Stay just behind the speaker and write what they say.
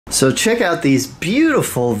So check out these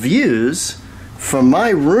beautiful views from my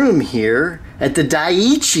room here at the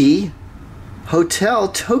Dai-Ichi Hotel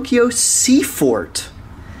Tokyo Seafort.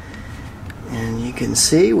 And you can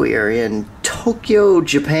see we are in Tokyo,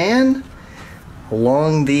 Japan,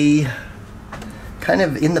 along the kind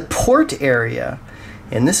of in the port area.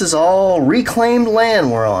 And this is all reclaimed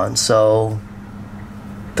land we're on. So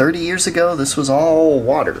 30 years ago, this was all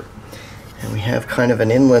water. And we have kind of an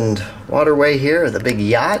inland waterway here, the big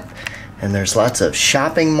yacht, and there's lots of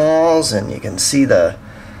shopping malls, and you can see the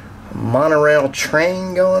monorail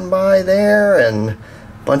train going by there, and a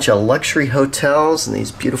bunch of luxury hotels and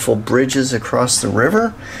these beautiful bridges across the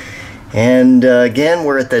river. And again,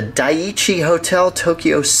 we're at the Dai-Ichi Hotel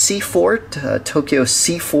Tokyo Seafort. Tokyo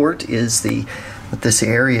Seafort is what this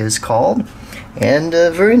area is called, and a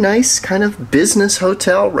very nice kind of business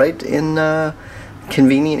hotel right in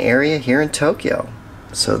convenient area here in Tokyo.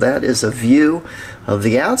 So that is a view of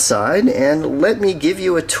the outside, and let me give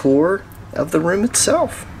you a tour of the room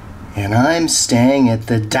itself. And I'm staying at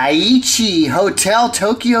the Dai-Ichi Hotel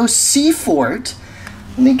Tokyo Seafort.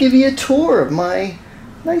 Let me give you a tour of my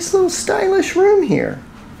nice little stylish room here.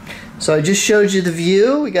 So I just showed you the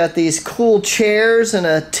view. We got these cool chairs and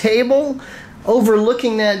a table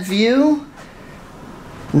overlooking that view.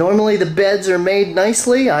 Normally the beds are made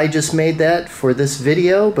nicely. I just made that for this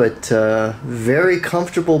video, but very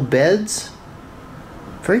comfortable beds.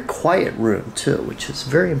 Very quiet room too, which is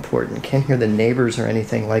very important. Can't hear the neighbors or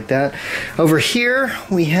anything like that. Over here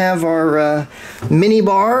we have our mini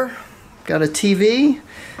bar. Got a TV.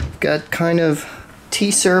 Got kind of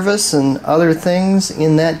tea service and other things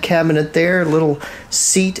in that cabinet there. A little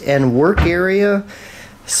seat and work area.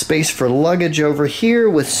 Space for luggage over here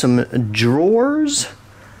with some drawers.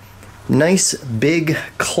 Nice big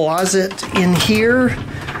closet in here,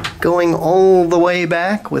 going all the way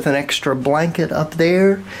back with an extra blanket up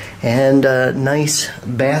there, and a nice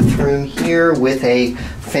bathroom here with a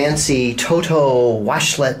fancy Toto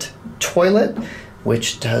washlet toilet,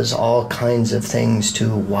 which does all kinds of things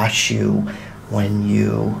to wash you when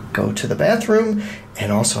you go to the bathroom,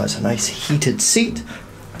 and also has a nice heated seat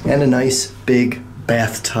and a nice big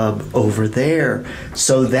bathtub over there.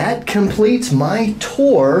 So that completes my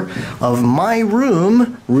tour of my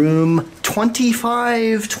room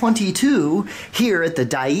 2522 here at the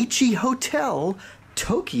Dai-Ichi Hotel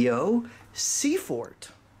Tokyo Seafort.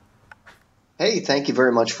 Hey, thank you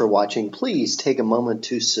very much for watching. Please take a moment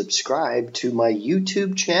to subscribe to my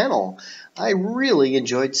YouTube channel. I really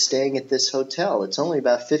enjoyed staying at this hotel. It's only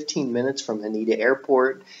about 15 minutes from Haneda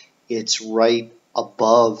Airport. It's right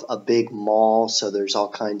above a big mall, so there's all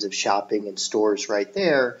kinds of shopping and stores right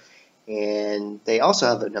there. And they also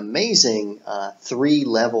have an amazing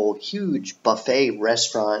 3-level huge buffet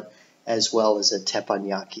restaurant, as well as a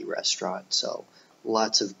teppanyaki restaurant. So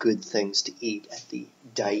lots of good things to eat at the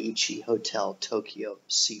Dai-Ichi Hotel Tokyo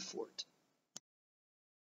Seafort.